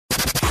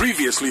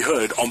Previously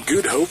heard on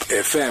Good Hope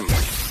FM.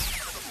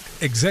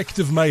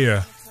 Executive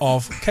Mayor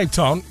of Cape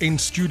Town in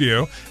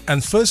studio.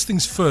 And first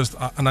things first,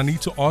 and I need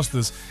to ask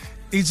this,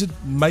 is it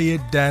Mayor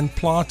Dan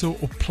Plato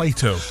or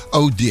Plato?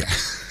 Oh dear.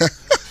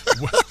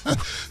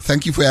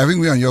 Thank you for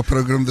having me on your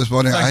program this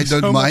morning. I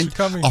don't mind.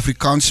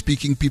 Afrikaans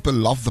speaking people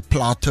love the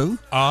Plato,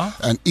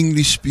 and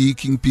English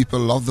speaking people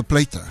love the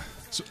Plato.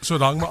 So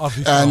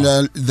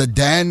and the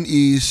Dan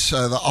is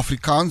the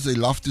Afrikaans. They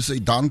love to say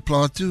Dan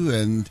Plato,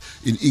 and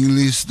in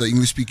English, the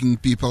English-speaking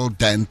people,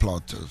 Dan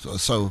Plato.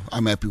 So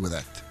I'm happy with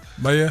that.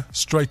 Mayor,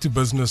 straight to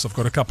business. I've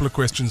got a couple of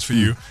questions for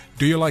you.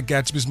 Do you like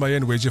Gatsby's, Mayor,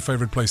 and where's your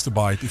favorite place to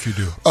buy it if you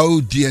do?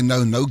 Oh dear,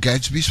 no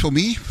Gatsby's for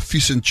me.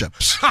 Fish and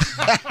chips.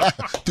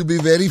 To be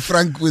very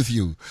frank with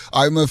you,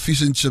 I'm a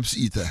fish and chips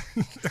eater.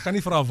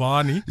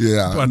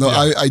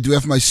 I do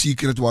have my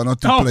secret one or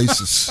two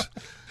places.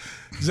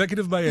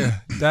 Executive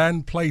Mayor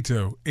Dan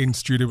Plato in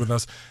studio with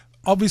us.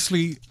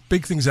 Obviously,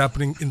 big things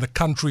happening in the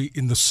country,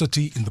 in the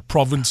city, in the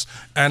province,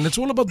 and it's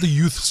all about the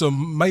youth. So,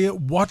 Mayor,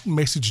 what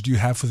message do you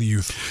have for the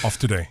youth of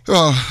today?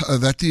 Well,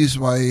 that is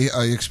why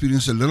I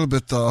experienced a little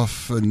bit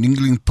of a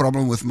niggling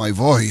problem with my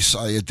voice.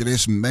 I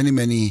addressed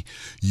many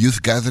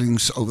youth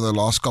gatherings over the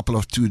last couple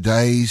of 2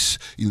 days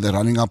in the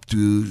running up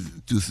to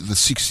the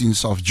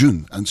 16th of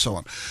June and so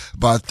on.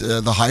 But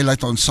the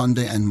highlight on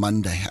Sunday and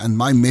Monday, and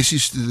my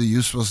message to the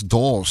youth was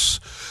doors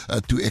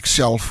to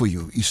excel for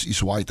you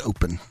is wide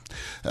open.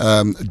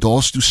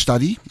 Doors to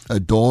study,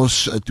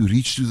 doors to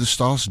reach to the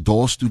stars,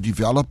 doors to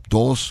develop,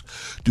 doors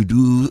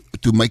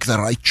to make the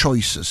right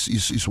choices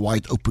is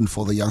wide open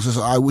for the youngsters.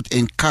 I would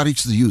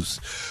encourage the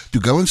youth to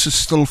go and sit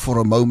still for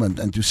a moment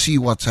and to see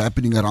what's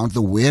happening around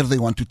them, where they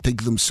want to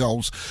take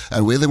themselves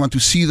and where they want to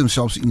see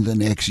themselves in the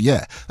next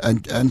year.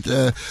 And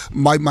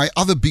my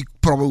other big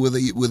problem with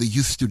the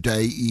youth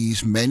today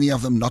is many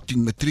of them not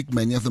in matric,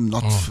 many of them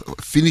not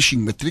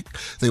finishing matric.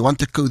 They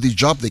want a coded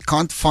job. They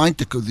can't find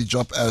a coded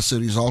job as a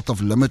result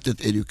of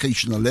limited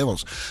educational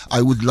levels.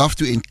 I would love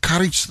to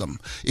encourage them.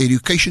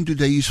 Education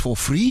today is for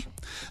free,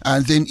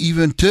 and then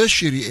even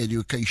tertiary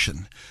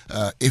education.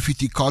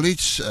 FET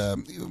College,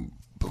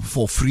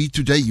 for free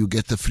today, you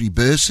get a free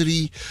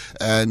bursary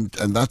and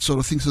that sort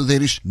of thing. So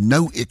there is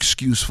no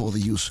excuse for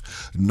the youth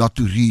not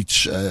to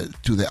reach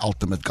to their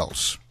ultimate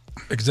goals.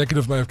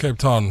 Executive Mayor of Cape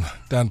Town,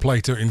 Dan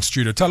Plato in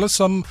studio. Tell us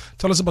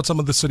about some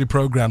of the city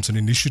programs and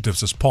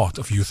initiatives as part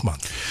of Youth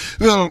Month.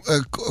 Well,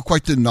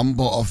 quite a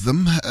number of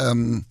them.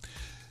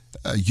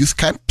 Youth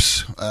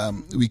camps,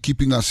 we're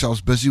keeping ourselves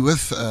busy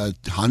with.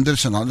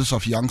 Hundreds and hundreds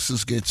of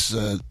youngsters gets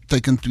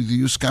taken to the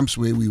youth camps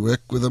where we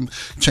work with them,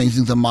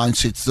 changing the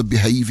mindsets, the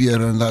behavior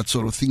and that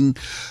sort of thing.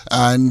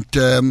 And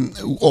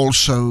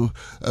also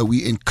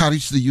we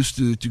encourage the youth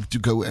to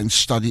go and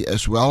study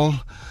as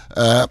well.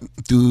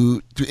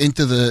 To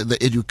enter the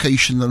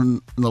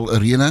educational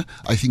arena,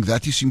 I think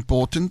that is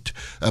important.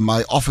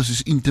 My office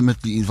is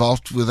intimately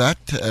involved with that.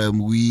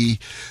 We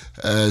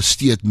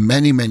steered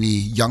many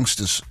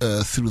youngsters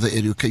through the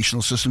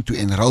educational system to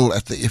enroll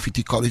at the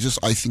FET colleges.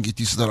 I think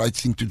it is the right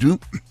thing to do.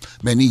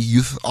 Many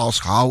youth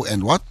ask how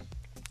and what,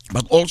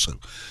 but also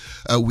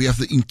we have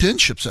the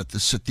internships at the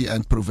city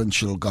and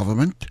provincial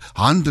government.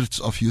 Hundreds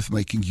of youth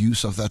making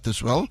use of that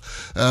as well.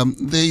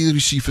 They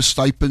receive a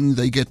stipend,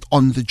 they get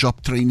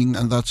on-the-job training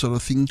and that sort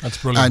of thing. That's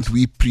brilliant. And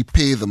we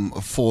prepare them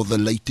for the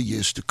later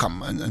years to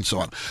come and so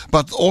on.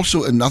 But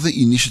also another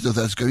initiative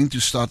that's going to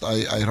start,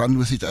 I run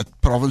with it at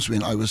Province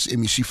when I was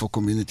MEC for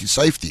Community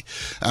Safety.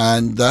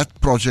 And that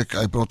project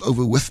I brought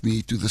over with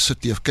me to the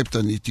city of Cape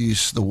Town. It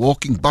is the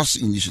walking bus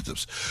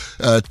initiatives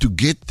to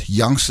get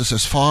youngsters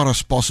as far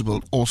as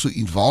possible also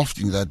involved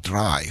in that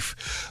drive.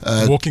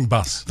 The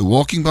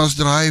walking bus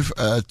drive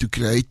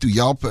to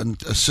help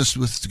and assist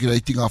with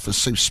creating of a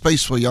safe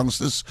space for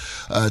youngsters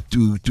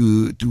to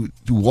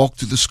walk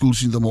to the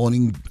schools in the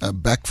morning,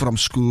 back from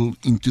school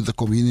into the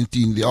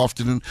community in the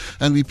afternoon,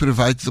 and we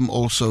provide them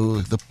also,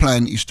 the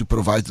plan is to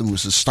provide them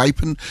with a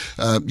stipend.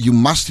 You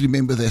must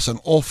remember there's an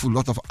awful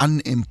lot of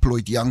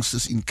unemployed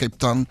youngsters in Cape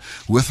Town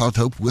without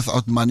hope,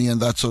 without money and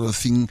that sort of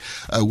thing,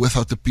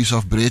 without a piece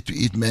of bread to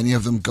eat. Many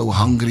of them go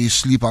hungry,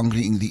 sleep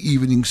hungry in the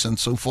evenings and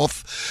so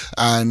forth.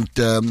 And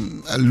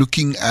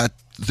looking at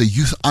the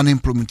youth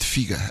unemployment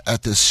figure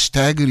at a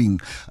staggering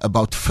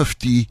about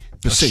 50%.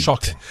 That's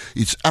shocking.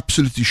 It's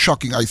absolutely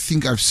shocking. I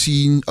think I've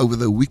seen over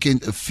the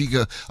weekend a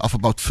figure of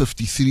about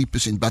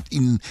 53%, but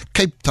in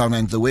Cape Town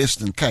and the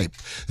Western Cape,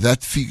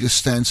 that figure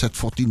stands at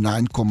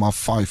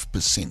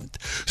 49.5%.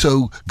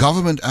 So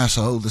government as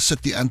a whole, the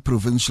city and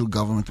provincial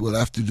government will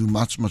have to do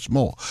much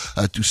more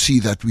to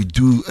see that we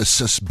do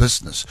assist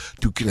business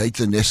to create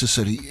the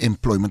necessary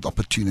employment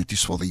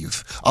opportunities for the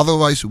youth.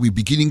 Otherwise, we're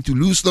beginning to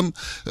lose them.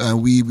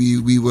 We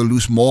will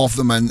lose more of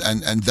them, and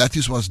that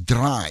is what's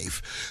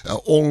drive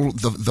all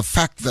the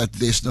fact that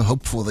there's no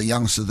hope for the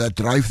youngsters, that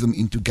drive them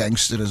into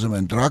gangsterism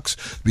and drugs,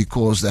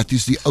 because that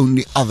is the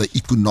only other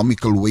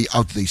economical way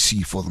out they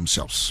see for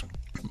themselves.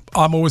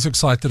 I'm always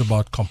excited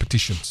about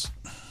competitions.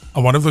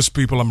 I'm one of those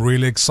people, I'm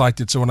really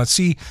excited. So when I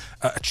see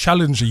a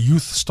challenge, a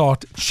youth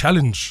start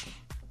challenge,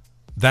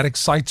 that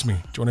excites me. Do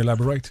you want to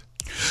elaborate?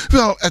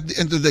 Well, at the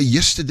end of the day,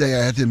 yesterday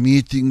I had a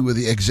meeting with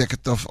the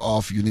executive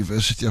of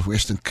University of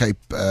Western Cape,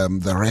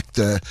 the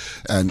rector,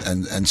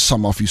 and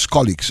some of his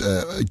colleagues,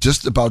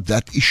 just about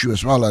that issue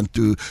as well. And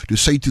to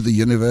say to the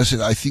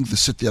university, I think the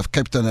city of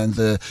Cape Town and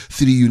the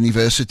three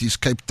universities,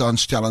 Cape Town,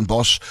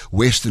 Stellenbosch,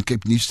 Western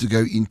Cape, needs to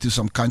go into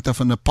some kind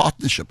of a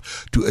partnership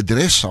to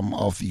address some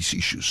of these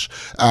issues.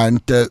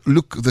 And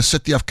look, the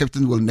city of Cape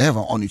Town will never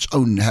on its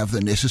own have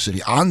the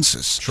necessary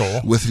answers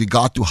with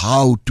regard to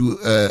how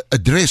to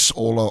address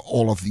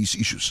all of these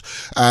issues,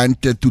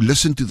 and to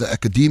listen to the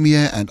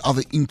academia and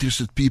other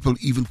interested people,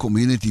 even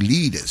community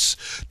leaders,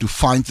 to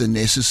find the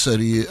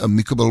necessary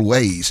amicable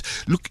ways.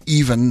 Look,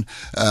 even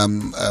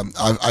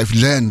I've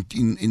learned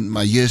in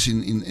my years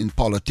in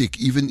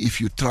politics, even if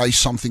you try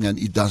something and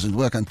it doesn't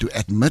work, and to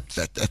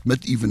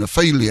admit even a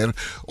failure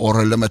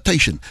or a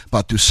limitation,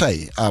 but to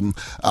say,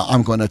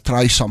 I'm going to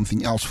try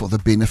something else for the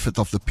benefit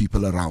of the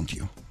people around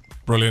you.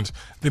 Brilliant.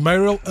 The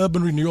Mayoral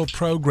Urban Renewal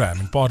Program,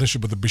 in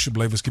partnership with the Bishop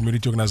Lavis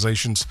community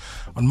organizations,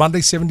 on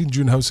Monday, 17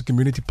 June, hosts a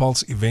Community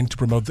Pulse event to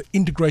promote the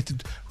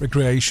Integrated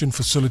Recreation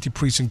Facility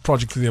Precinct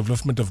project for the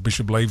upliftment of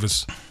Bishop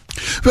Lavis.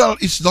 Well,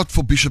 it's not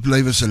for Bishop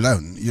Lavis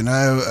alone. You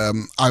know,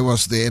 I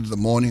was there in the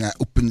morning. I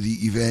opened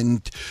the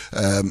event.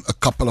 A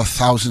couple of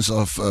thousands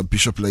of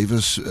Bishop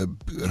Lavis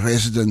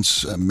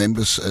residents,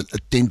 members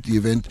attend the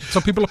event. So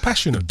people are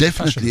passionate.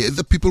 Definitely.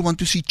 The people want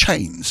to see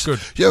change.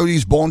 Good. You know, it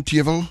is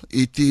Bontewil,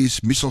 it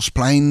is Mitchell's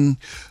Plain,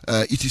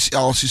 it is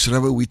Elsie's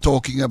River. We're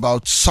talking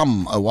about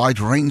a wide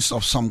range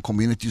of some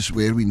communities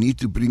where we need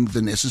to bring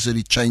the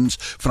necessary change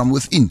from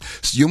within.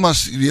 So you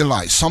must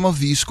realize some of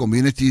these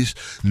communities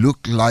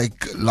look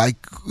like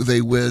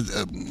they were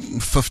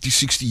 50,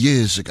 60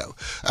 years ago.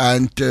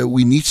 And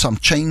we need some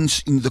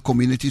change in the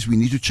communities. We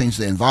need to change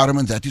the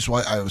environment. That is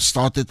why I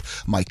started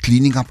my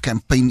cleaning up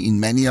campaign in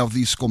many of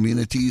these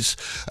communities.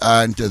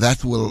 And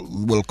that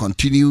will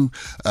continue.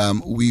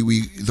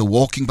 The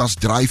walking bus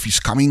drive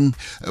is coming.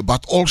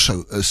 But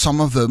also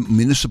some of the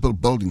municipal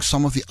buildings,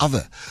 some of the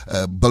other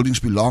buildings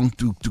belong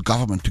to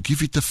government, to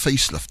give it a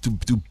facelift,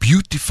 to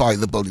beautify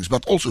the buildings,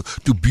 but also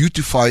to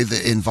beautify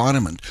the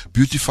environment,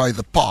 beautify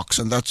the parks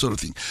and that sort of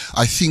thing.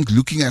 I think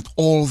looking at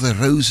all the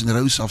rows and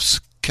rows of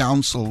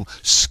council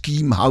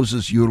scheme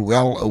houses you're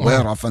well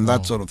aware of and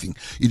that sort of thing,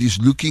 it is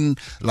looking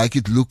like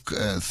it looked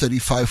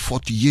 35,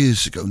 40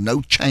 years ago.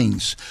 No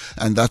change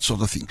and that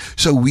sort of thing.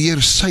 So we are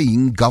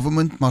saying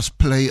government must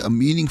play a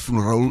meaningful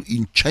role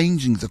in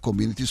changing the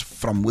communities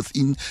from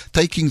within,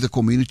 taking the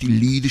community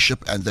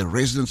leadership and the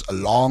residents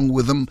along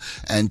with them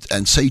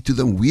and say to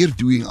them, we're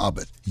doing our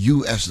bit.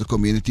 You as the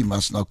community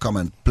must now come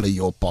and play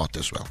your part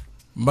as well.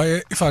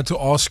 Mayor, if I had to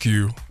ask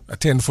you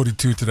at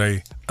 10:42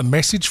 today, a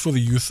message for the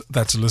youth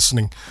that's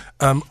listening,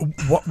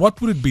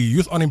 what would it be?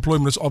 Youth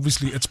unemployment is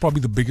obviously, it's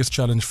probably the biggest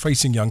challenge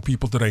facing young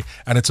people today,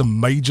 and it's a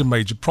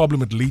major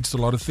problem. It leads to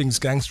a lot of things,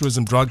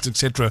 gangsterism, drugs,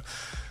 etc.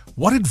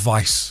 What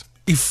advice,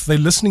 if they're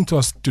listening to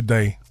us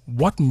today,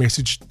 what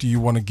message do you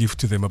want to give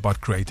to them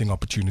about creating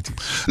opportunities?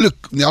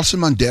 Look,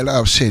 Nelson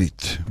Mandela said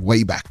it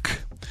way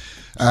back.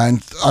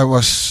 And I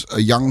was a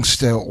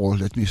youngster, or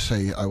let me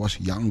say I was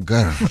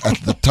younger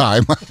at the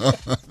time.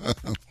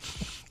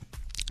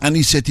 And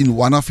he said in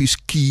one of his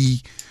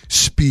key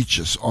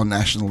speeches on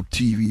national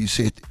TV, he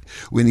said,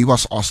 when he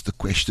was asked the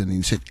question,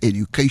 he said,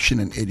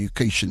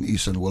 education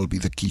is and will be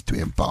the key to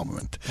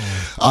empowerment.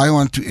 I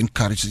want to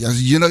encourage,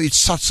 you know, it's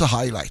such a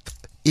highlight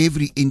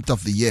every end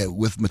of the year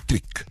with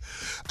matric.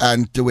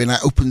 And when I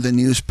open the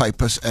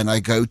newspapers and I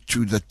go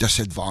to the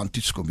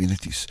disadvantaged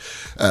communities,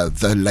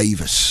 the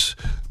Lavis,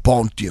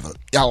 Bontewil,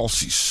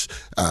 Elsie's,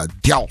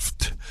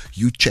 Delft,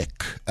 you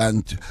check.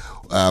 And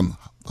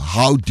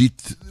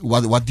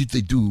what did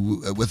they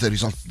do with the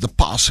result? The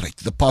pass rate.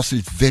 The pass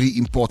rate is very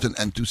important.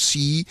 And to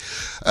see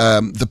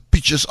the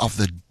pictures of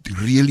the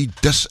really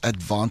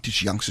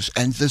disadvantaged youngsters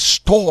and the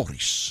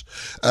stories,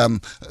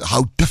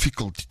 how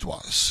difficult it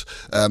was.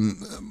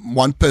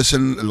 One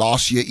person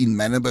last year in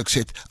Manenberg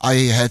said, I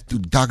had to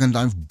dug and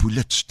dive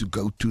bullets to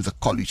go to the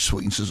college,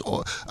 for instance,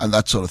 and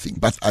that sort of thing.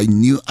 But I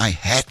knew I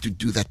had to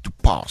do that to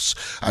pass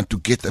and to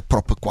get a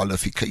proper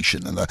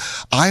qualification. And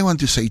I want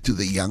to say to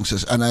the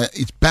youngsters, and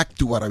it's back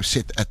to what I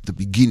said at the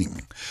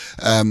beginning,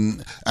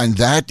 and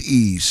that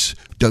is,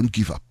 don't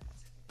give up.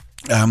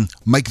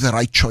 Make the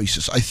right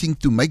choices. I think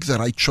to make the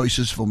right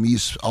choices for me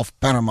is of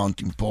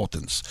paramount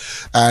importance.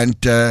 And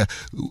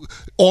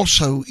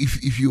also,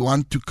 if you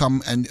want to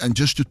come and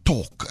just to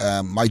talk,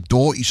 my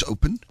door is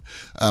open.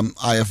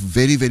 I have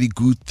very, very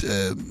good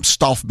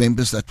staff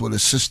members that will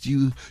assist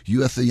you.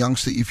 You as a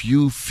youngster, if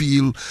you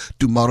feel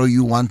tomorrow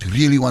you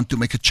really want to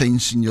make a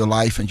change in your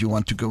life and you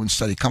want to go and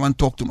study, come and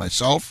talk to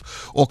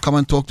myself or come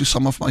and talk to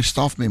some of my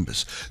staff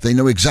members. They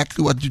know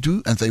exactly what to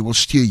do and they will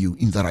steer you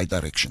in the right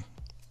direction.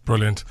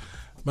 Brilliant.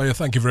 Mayor,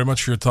 thank you very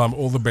much for your time.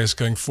 All the best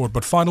going forward.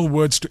 But final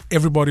words to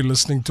everybody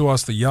listening to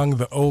us, the young,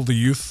 the old, the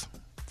youth.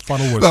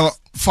 Final words. Well,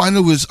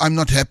 final words, I'm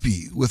not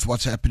happy with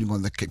what's happening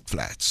on the Cape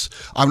Flats.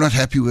 I'm not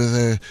happy with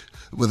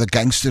the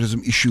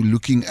gangsterism issue,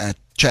 looking at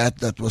Chad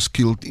that was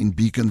killed in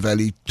Beacon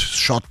Valley,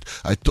 shot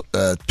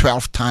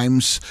 12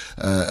 times.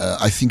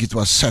 I think it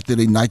was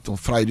Saturday night or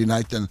Friday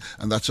night, and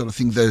that sort of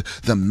thing.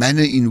 The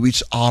manner in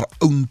which our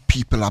own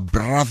people, our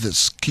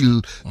brothers,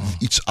 kill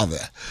each other.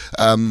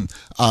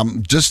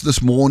 Just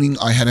this morning,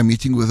 I had a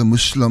meeting with a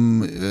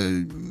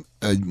Muslim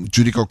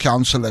judicial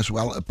council as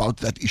well about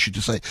that issue,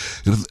 to say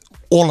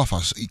all of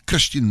us,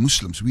 Christian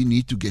Muslims, we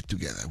need to get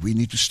together. We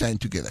need to stand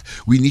together.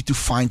 We need to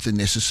find the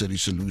necessary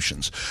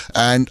solutions.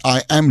 And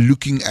I am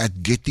looking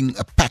at getting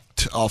a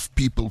pact of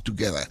people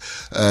together,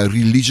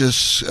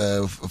 religious,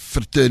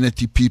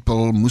 fraternity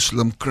people,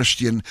 Muslim,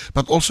 Christian,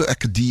 but also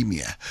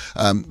academia.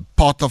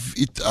 Part of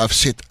it, I've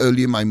said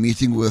earlier in my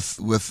meeting with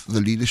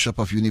the leadership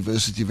of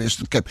University of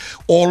Western Cape,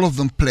 all of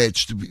them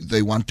pledged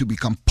they want to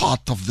become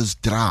part of this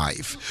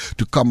drive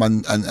to come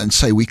and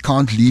say we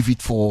can't leave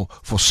it for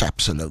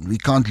SAPS alone. We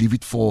can't leave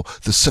it for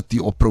the city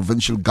or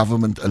provincial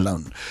government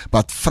alone,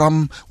 but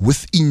from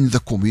within the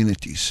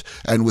communities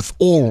and with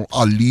all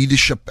our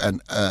leadership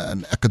and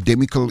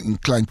academical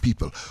inclined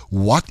people.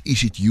 What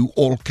is it you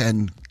all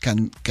can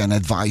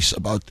advise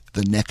about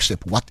the next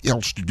step? What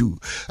else to do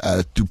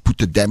to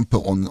put a damper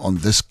on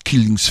this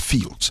killings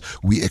fields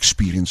we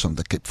experience on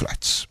the Cape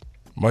Flats?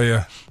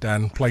 Mayor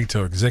Dan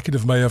Plato,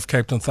 Executive Mayor of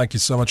Cape Town, thank you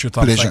so much for your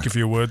time. Pleasure. Thank you for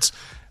your words.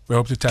 We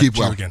hope to chat Keep to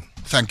well. you again.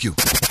 Thank you.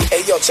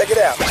 Hey, yo, check it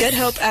out. Good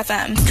Hope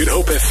FM.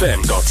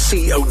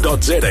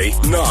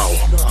 GoodHopeFM.co.za now.